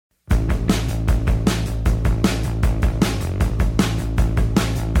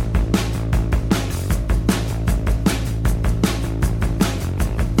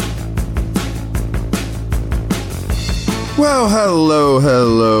Well,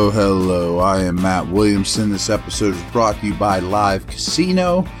 hello. I am Matt Williamson. This episode is brought to you by Live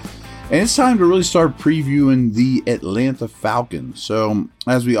Casino. And it's time to really start previewing the Atlanta Falcons. So,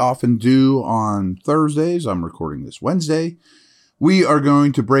 as we often do on Thursdays, I'm recording this Wednesday, we are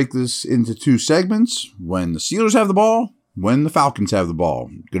going to break this into two segments. When the Steelers have the ball, when the Falcons have the ball.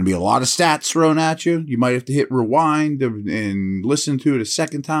 Going to be a lot of stats thrown at you. You might have to hit rewind and listen to it a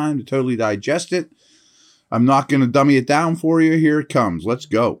second time to totally digest it. I'm not going to dummy it down for you. Here it comes. Let's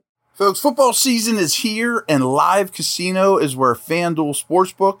go. Folks, football season is here, and Live Casino is where FanDuel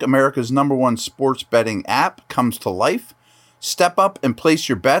Sportsbook, America's #1 sports betting app, comes to life. Step up and place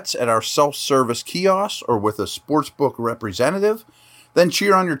your bets at our self-service kiosk or with a sportsbook representative. Then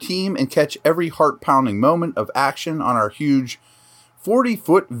cheer on your team and catch every heart-pounding moment of action on our huge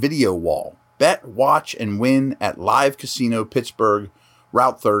 40-foot video wall. Bet, watch, and win at Live Casino Pittsburgh,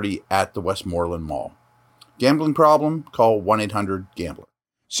 Route 30 at the Westmoreland Mall. Gambling problem? Call 1-800-GAMBLER.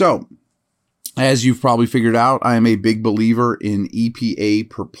 So, as you've probably figured out, I am a big believer in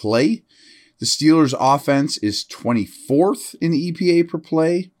EPA per play. The Steelers' offense is 24th in EPA per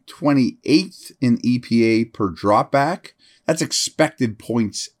play, 28th in EPA per dropback. That's expected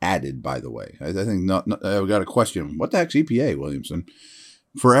points added, by the way. I think I've got a question. What the heck's EPA, Williamson?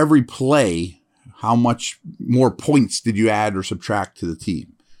 For every play, how much more points did you add or subtract to the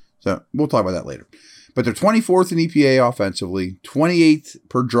team? So we'll talk about that later. But they're 24th in EPA offensively, 28th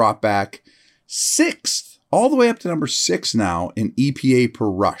per dropback, 6th, all the way up to number 6 now in EPA per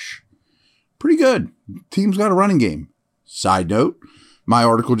rush. Pretty good. Team's got a running game. Side note, my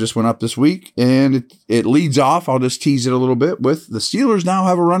article just went up this week, and it leads off, I'll just tease it a little bit, with the Steelers now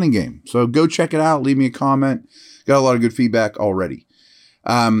have a running game. So go check it out. Leave me a comment. Got a lot of good feedback already.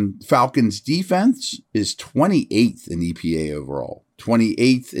 Falcons defense is 28th in EPA overall.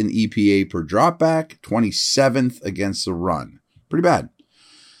 28th in EPA per dropback, 27th against the run. Pretty bad.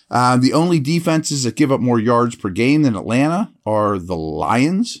 The only defenses that give up more yards per game than Atlanta are the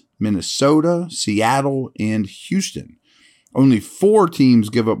Lions, Minnesota, Seattle, and Houston. Only 4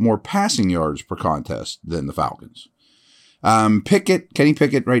 teams give up more passing yards per contest than the Falcons. Kenny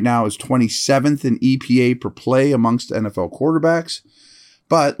Pickett right now is 27th in EPA per play amongst NFL quarterbacks.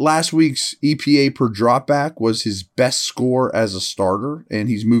 But last week's EPA per dropback was his best score as a starter, and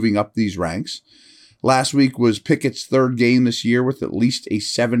he's moving up these ranks. Last week was Pickett's 3rd game this year with at least a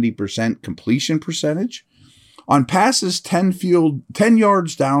 70% completion percentage. On passes 10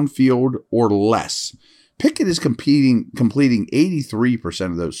 yards downfield or less, Pickett is completing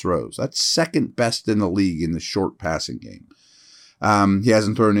 83% of those throws. That's second best in the league in the short passing game. He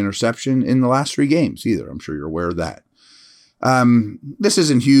hasn't thrown an interception in the last 3 games either. I'm sure you're aware of that. This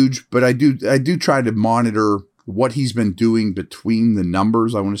isn't huge, but I do try to monitor what he's been doing between the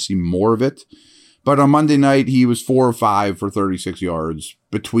numbers. I want to see more of it. But on Monday night, he was 4 of 5 for 36 yards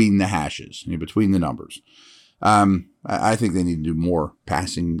between the hashes, between the numbers. I think they need to do more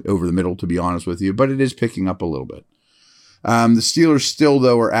passing over the middle, to be honest with you, but it is picking up a little bit. The Steelers still,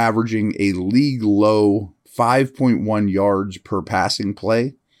 though, are averaging a league low 5.1 yards per passing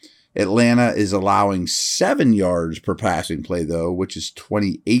play. Atlanta is allowing 7 yards per passing play, though, which is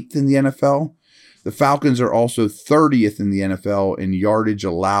 28th in the NFL. The Falcons are also 30th in the NFL in yardage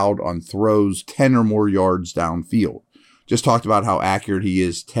allowed on throws 10 or more yards downfield. Just talked about how accurate he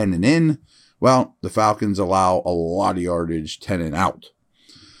is 10 and in. Well, the Falcons allow a lot of yardage 10 and out.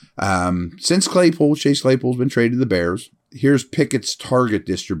 Since Chase Claypool's been traded to the Bears, here's Pickett's target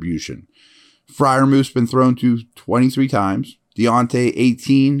distribution. Freiermuth's been thrown to 23 times. Deontay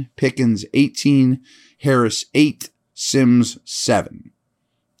 18, Pickens 18, Harris 8, Sims 7.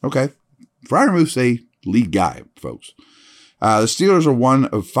 Okay, Freiermuth's a league guy, folks. The Steelers are one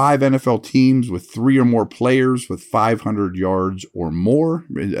of 5 NFL teams with 3 or more players with 500 yards or more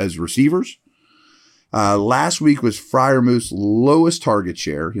as receivers. Last week was Freiermuth's lowest target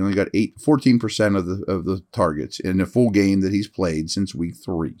share. He only got 14% of the targets in a full game that he's played since week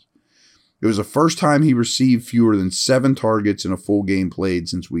 3. It was the first time he received fewer than 7 targets in a full game played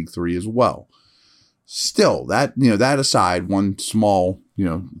since week 3 as well. Still, that aside, one small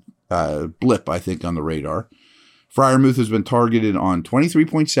blip, I think, on the radar. Freiermuth has been targeted on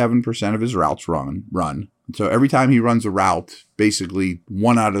 23.7% of his routes run. So every time he runs a route, basically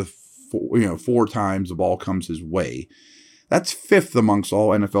 1 out of 4 times the ball comes his way. That's 5th amongst all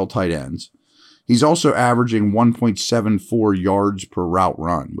NFL tight ends. He's also averaging 1.74 yards per route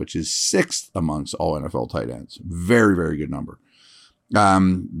run, which is 6th amongst all NFL tight ends. Very, very good number.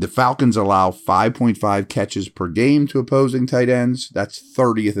 The Falcons allow 5.5 catches per game to opposing tight ends. That's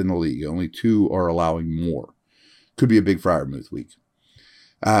 30th in the league. Only 2 are allowing more. Could be a big Freiermuth week.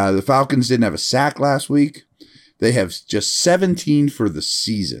 The Falcons didn't have a sack last week. They have just 17 for the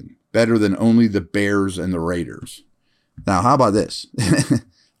season, better than only the Bears and the Raiders. Now, how about this?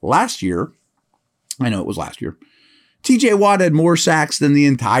 Last year, I know it was last year, TJ Watt had more sacks than the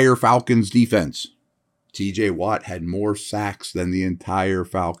entire Falcons defense. TJ Watt had more sacks than the entire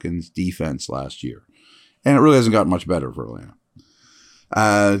Falcons defense last year. And it really hasn't gotten much better for Atlanta.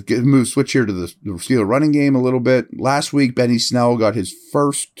 Switch here to the Steelers running game a little bit. Last week, Benny Snell got his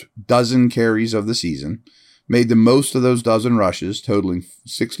first dozen carries of the season, made the most of those dozen rushes, totaling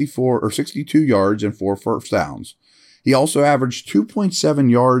 62 yards and 4 first downs. He also averaged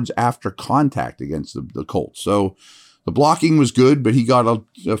 2.7 yards after contact against the Colts. So the blocking was good, but he got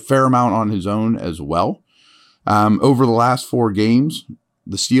a fair amount on his own as well. Over the last 4 games,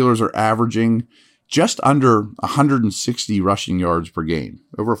 the Steelers are averaging just under 160 rushing yards per game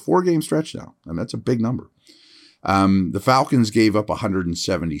over a 4-game stretch now. And that's a big number. The Falcons gave up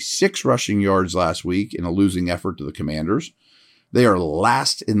 176 rushing yards last week in a losing effort to the Commanders. They are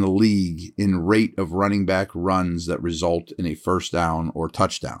last in the league in rate of running back runs that result in a first down or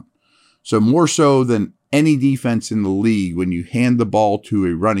touchdown. So more so than any defense in the league, when you hand the ball to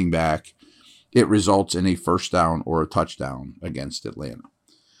a running back, it results in a first down or a touchdown against Atlanta.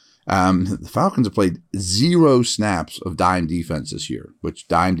 The Falcons have played 0 snaps of dime defense this year, which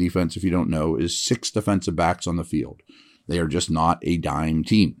dime defense, if you don't know, is 6 defensive backs on the field. They are just not a dime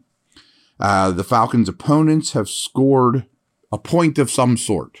team. The Falcons' opponents have scored a point of some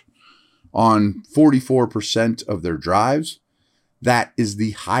sort on 44% of their drives. That is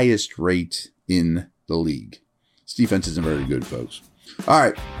the highest rate in the league. This defense isn't very good, folks. All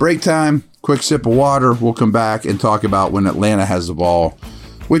right, break time, quick sip of water. We'll come back and talk about when Atlanta has the ball,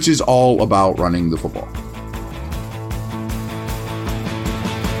 which is all about running the football.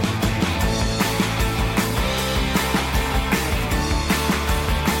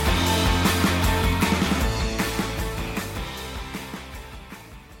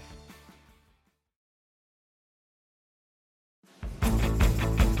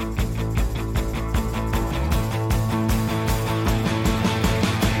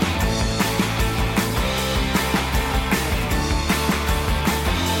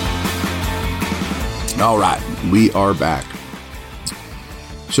 All right, we are back.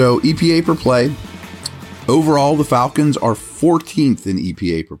 So EPA per play. Overall, the Falcons are 14th in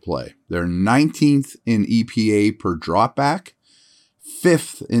EPA per play. They're 19th in EPA per dropback,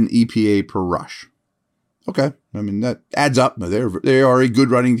 5th in EPA per rush. Okay, I mean, that adds up. They are a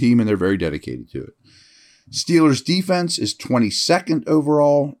good running team, and they're very dedicated to it. Steelers defense is 22nd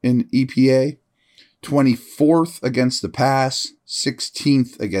overall in EPA, 24th against the pass,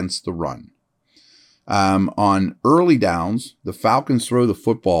 16th against the run. On early downs, the Falcons throw the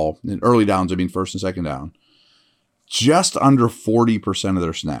football, in early downs, I mean first and second down, just under 40% of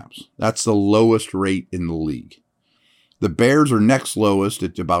their snaps. That's the lowest rate in the league. The Bears are next lowest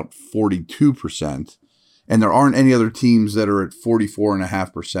at about 42%, and there aren't any other teams that are at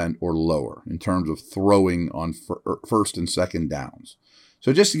 44.5% or lower in terms of throwing on first and second downs.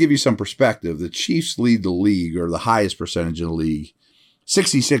 So just to give you some perspective, the Chiefs lead the league, or the highest percentage in the league.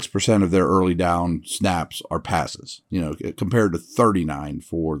 66% of their early down snaps are passes, compared to 39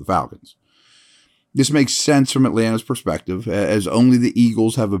 for the Falcons. This makes sense from Atlanta's perspective, as only the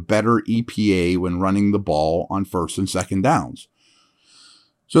Eagles have a better EPA when running the ball on first and second downs.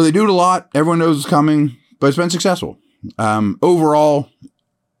 So they do it a lot. Everyone knows it's coming, but it's been successful. Overall,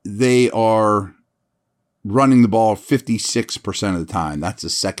 they are running the ball 56% of the time. That's the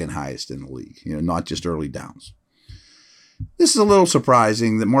second highest in the league, not just early downs. This is a little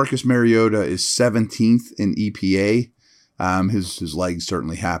surprising that Marcus Mariota is 17th in EPA. His legs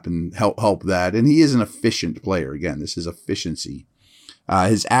certainly help that, and he is an efficient player. Again, this is efficiency.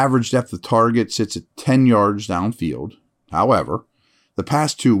 His average depth of target sits at 10 yards downfield. However, the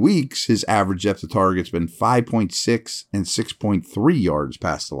past 2 weeks, his average depth of target has been 5.6 and 6.3 yards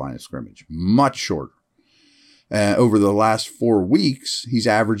past the line of scrimmage, much shorter. Over the last 4 weeks, he's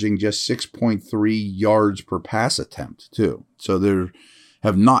averaging just 6.3 yards per pass attempt, too. So they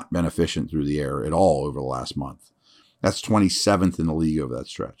have not been efficient through the air at all over the last month. That's 27th in the league over that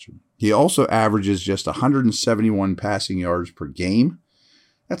stretch. He also averages just 171 passing yards per game.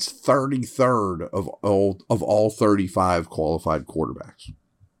 That's 33rd of all 35 qualified quarterbacks.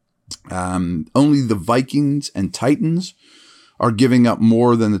 Only the Vikings and Titans are giving up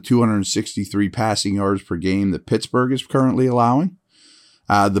more than the 263 passing yards per game that Pittsburgh is currently allowing.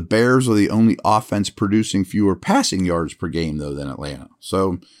 The Bears are the only offense producing fewer passing yards per game, though, than Atlanta.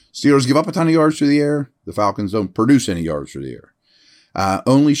 So Steelers give up a ton of yards through the air. The Falcons don't produce any yards through the air.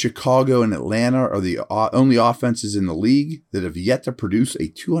 Only Chicago and Atlanta are the only offenses in the league that have yet to produce a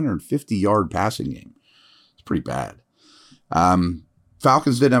 250-yard passing game. It's pretty bad.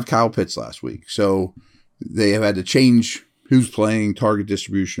 Falcons didn't have Kyle Pitts last week, so they have had to change who's playing, target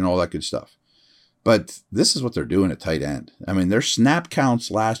distribution, all that good stuff. But this is what they're doing at tight end. I mean, their snap counts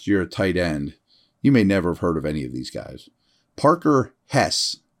last year at tight end, you may never have heard of any of these guys. Parker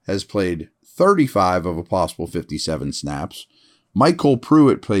Hess has played 35 of a possible 57 snaps. Michael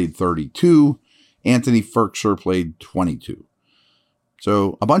Pruitt played 32. Anthony Firkser played 22.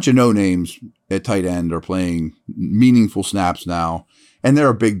 So a bunch of no-names at tight end are playing meaningful snaps now. And they're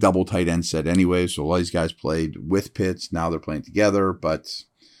a big double tight end set anyway. So a lot of these guys played with Pitts. Now they're playing together. But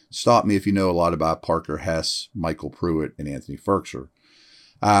stop me if you know a lot about Parker Hess, Michael Pruitt, and Anthony Firkser.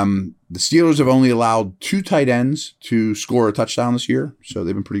 The Steelers have only allowed 2 tight ends to score a touchdown this year. So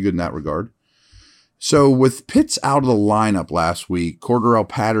they've been pretty good in that regard. So with Pitts out of the lineup last week, Cordarrelle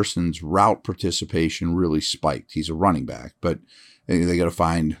Patterson's route participation really spiked. He's a running back, but they got to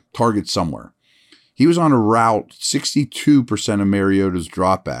find targets somewhere. He was on a route 62% of Mariota's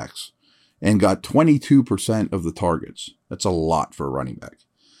dropbacks and got 22% of the targets. That's a lot for a running back.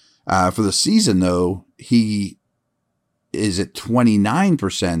 For the season, though, he is at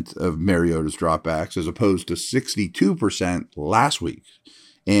 29% of Mariota's dropbacks as opposed to 62% last week.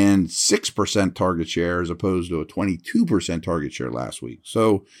 And 6% target share as opposed to a 22% target share last week.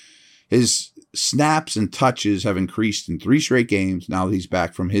 So his snaps and touches have increased in 3 straight games now that he's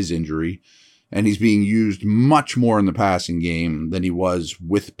back from his injury. And he's being used much more in the passing game than he was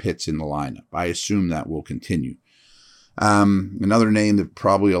with Pitts in the lineup. I assume that will continue. Another name that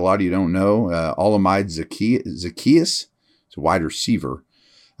probably a lot of you don't know, Olamide Zaccheaus. It's a wide receiver.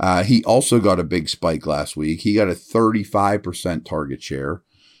 He also got a big spike last week. He got a 35% target share.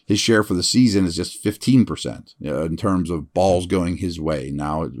 His share for the season is just 15% in terms of balls going his way.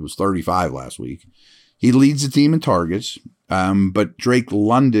 Now it was 35 last week. He leads the team in targets, but Drake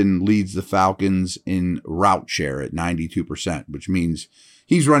London leads the Falcons in route share at 92%, which means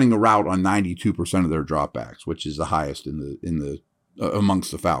he's running a route on 92% of their dropbacks, which is the highest in the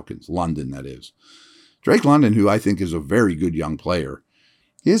amongst the Falcons. London, that is. Drake London, who I think is a very good young player,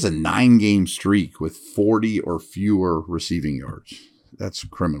 he has a 9-game streak with 40 or fewer receiving yards. That's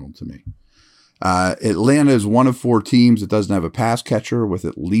criminal to me. Atlanta is one of 4 teams that doesn't have a pass catcher with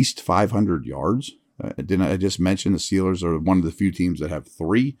at least 500 yards. Didn't I just mention the Steelers are one of the few teams that have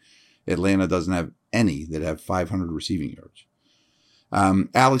 3? Atlanta doesn't have any that have 500 receiving yards.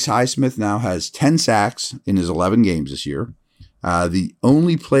 Alex Highsmith now has 10 sacks in his 11 games this year. The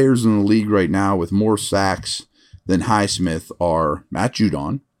only players in the league right now with more sacks than Highsmith are Matt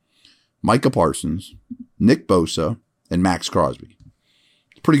Judon, Micah Parsons, Nick Bosa, and Max Crosby.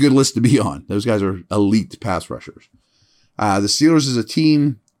 Pretty good list to be on. Those guys are elite pass rushers. The Steelers as a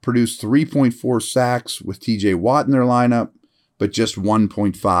team produced 3.4 sacks with TJ Watt in their lineup, but just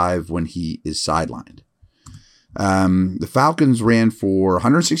 1.5 when he is sidelined. The Falcons ran for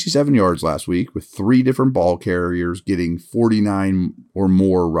 167 yards last week with 3 different ball carriers getting 49 or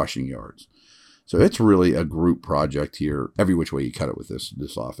more rushing yards. So it's really a group project here, every which way you cut it with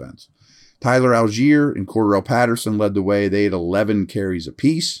this offense. Tyler Algier and Cordarrelle Patterson led the way. They had 11 carries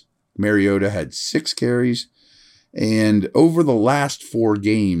apiece. Mariota had 6 carries. And over the last 4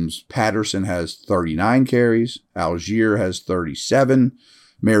 games, Patterson has 39 carries. Algier has 37.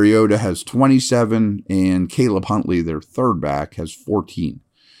 Mariota has 27. And Caleb Huntley, their third back, has 14.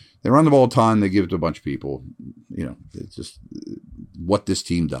 They run the ball a ton. They give it to a bunch of people. You know, it's just what this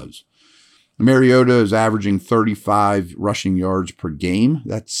team does. Mariota is averaging 35 rushing yards per game.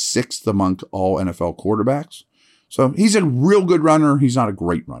 That's 6th among all NFL quarterbacks. So he's a real good runner. He's not a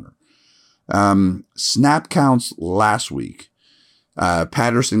great runner. Snap counts last week.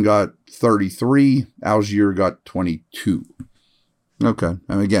 Patterson got 33. Algier got 22. Okay.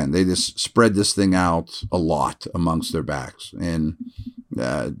 And again, they just spread this thing out a lot amongst their backs. And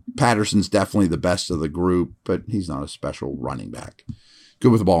Patterson's definitely the best of the group, but he's not a special running back.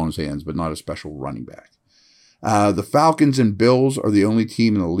 Good with the ball in his hands, but not a special running back. The Falcons and Bills are the only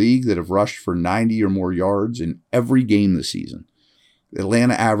team in the league that have rushed for 90 or more yards in every game this season.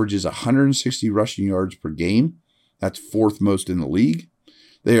 Atlanta averages 160 rushing yards per game. That's 4th most in the league.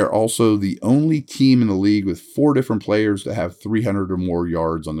 They are also the only team in the league with 4 different players that have 300 or more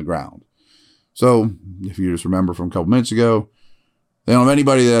yards on the ground. So, if you just remember from a couple minutes ago, they don't have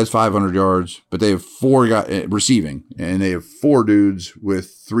anybody that has 500 yards, but they have 4 guys receiving, and they have 4 dudes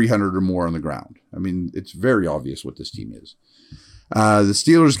with 300 or more on the ground. I mean, it's very obvious what this team is. The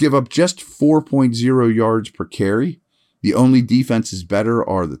Steelers give up just 4.0 yards per carry. The only defenses better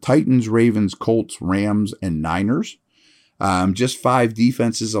are the Titans, Ravens, Colts, Rams, and Niners. Just 5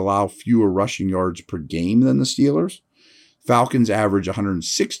 defenses allow fewer rushing yards per game than the Steelers. Falcons average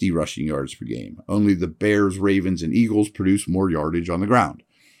 160 rushing yards per game. Only the Bears, Ravens, and Eagles produce more yardage on the ground.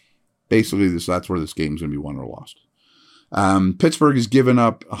 Basically, that's where this game's going to be won or lost. Pittsburgh has given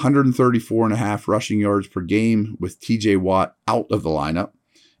up 134.5 rushing yards per game with TJ Watt out of the lineup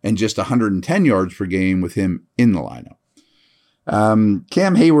and just 110 yards per game with him in the lineup.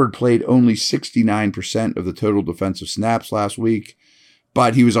 Cam Hayward played only 69% of the total defensive snaps last week,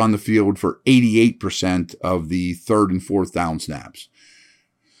 but he was on the field for 88% of the third and fourth down snaps,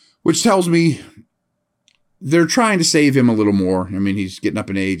 which tells me they're trying to save him a little more. I mean, he's getting up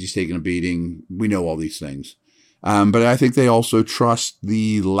in age, he's taking a beating. We know all these things. But I think they also trust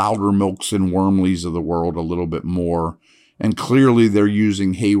the Loudermilks and Wormleys of the world a little bit more. And clearly they're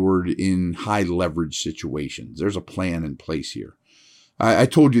using Hayward in high leverage situations. There's a plan in place here. I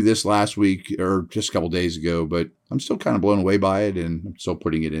told you this last week or just a couple days ago, but I'm still kind of blown away by it, and I'm still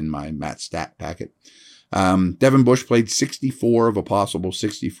putting it in my Matt stat packet. Devin Bush played 64 of a possible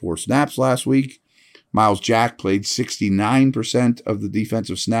 64 snaps last week. Miles Jack played 69% of the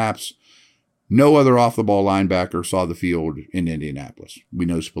defensive snaps. No other off-the-ball linebacker saw the field in Indianapolis. We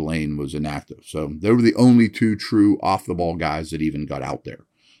know Spillane was inactive. So they were the only two true off-the-ball guys that even got out there.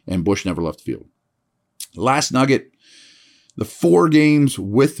 And Bush never left the field. Last nugget, the 4 games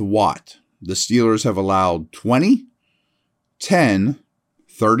with Watt, the Steelers have allowed 20, 10,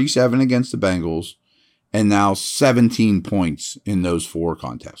 37 against the Bengals, and now 17 points in those 4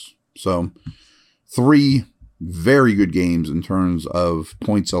 contests. So 3 very good games in terms of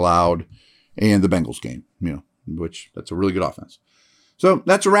points allowed. And the Bengals game, which that's a really good offense. So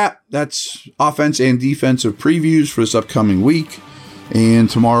that's a wrap. That's offense and defensive previews for this upcoming week. And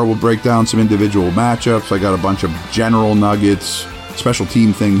tomorrow we'll break down some individual matchups. I got a bunch of general nuggets, special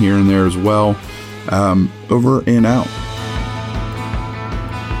team thing here and there as well. Over and out.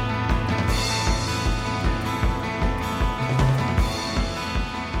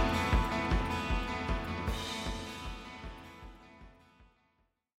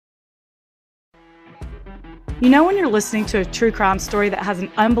 You know when you're listening to a true crime story that has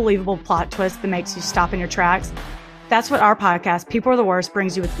an unbelievable plot twist that makes you stop in your tracks? That's what our podcast, People Are the Worst,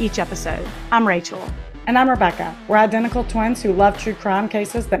 brings you with each episode. I'm Rachel. And I'm Rebecca. We're identical twins who love true crime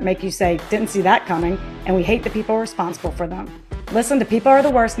cases that make you say, didn't see that coming, and we hate the people responsible for them. Listen to People Are the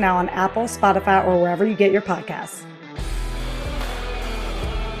Worst now on Apple, Spotify, or wherever you get your podcasts.